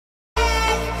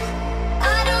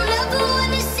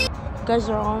guys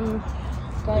are on.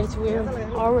 Guys, we're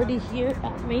already here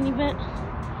at main event.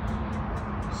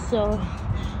 So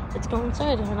let's go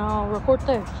inside and I'll record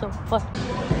there.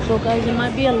 So guys, it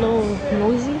might be a little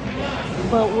noisy,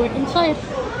 but we're inside.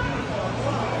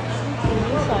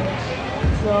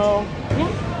 So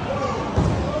yeah.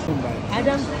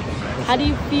 Adam, how do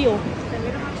you feel?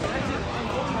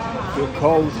 Feel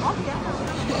cold.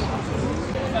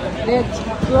 Let's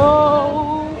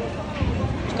go.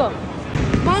 Let's go.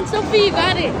 Come on, Sophie, you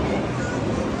got it.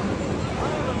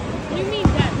 What do you mean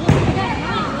that? Look, I got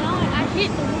mine. Now I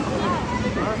hit the one.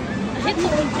 I hit the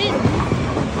one pin.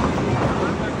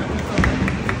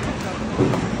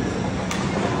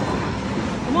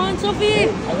 Come on, Sophie.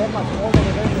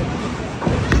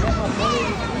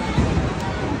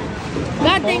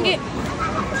 God dang it.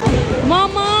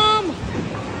 Mom.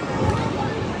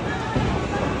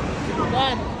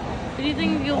 Dad, what do you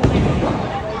think you'll win?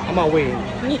 I'm not waiting.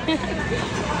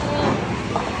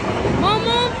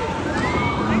 Mama,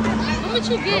 how much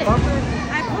you get? I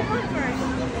put one first.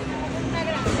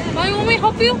 Mom, you want me to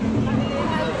help you?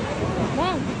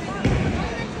 Mom.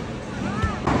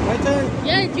 My turn?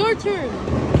 Yeah, it's your turn.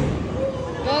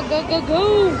 Go.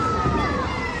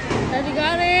 Dad, you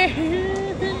got it.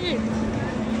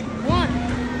 One.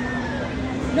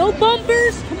 No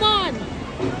bumpers. Come on.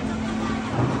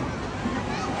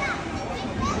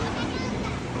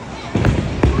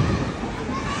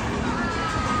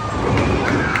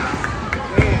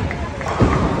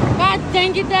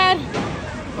 Dang it, Dad.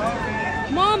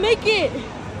 Come on, make it.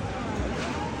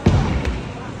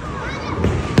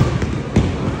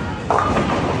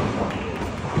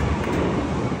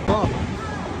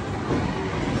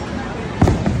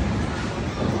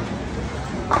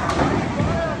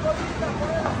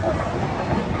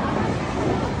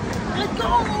 Let's go.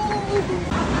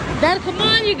 Dad, come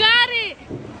on, you got it.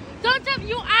 Don't tell me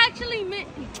you actually made.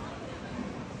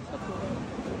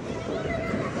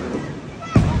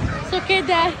 It's okay,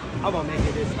 Dad. I'm gonna make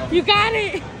it this time. You got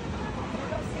it.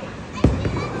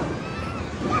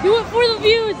 Do it for the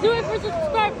views. Do it for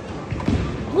subscribe.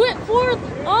 Do it for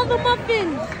all the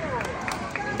muffins.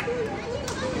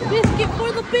 Biscuit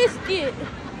for the biscuit.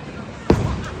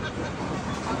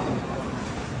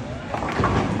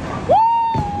 Woo!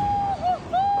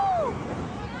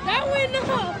 That went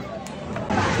up.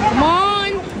 Come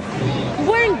on. I'm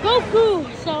wearing Goku,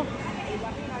 so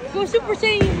go Super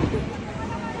Saiyan.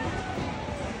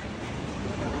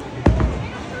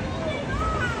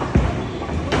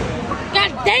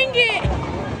 Dang it!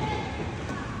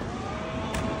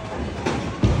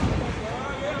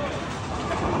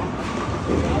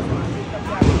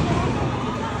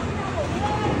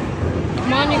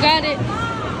 Come on, you got it.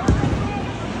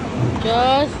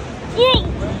 Just whoa.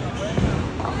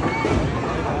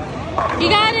 You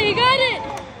got it.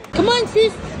 Come on,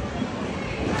 sis.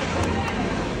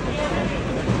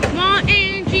 Come on,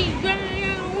 Angie.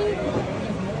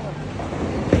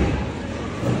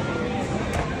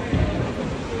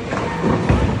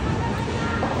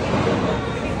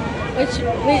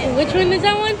 Which one is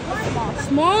that one?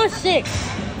 Small 6.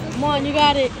 Come on, you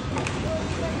got it.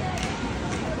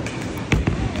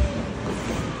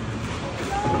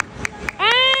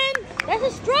 And that's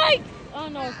a strike. Oh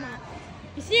no, it's not.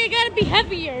 You see, I gotta be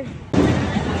heavier.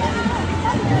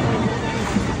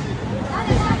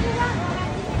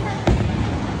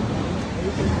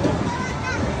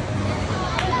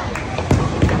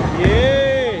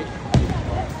 Yeah.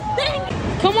 Dang.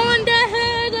 Come on,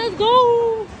 Dad. Let's go.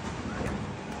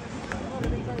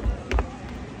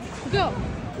 Go.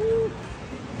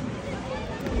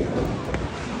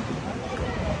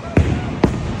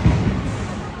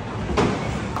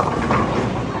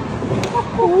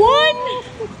 One.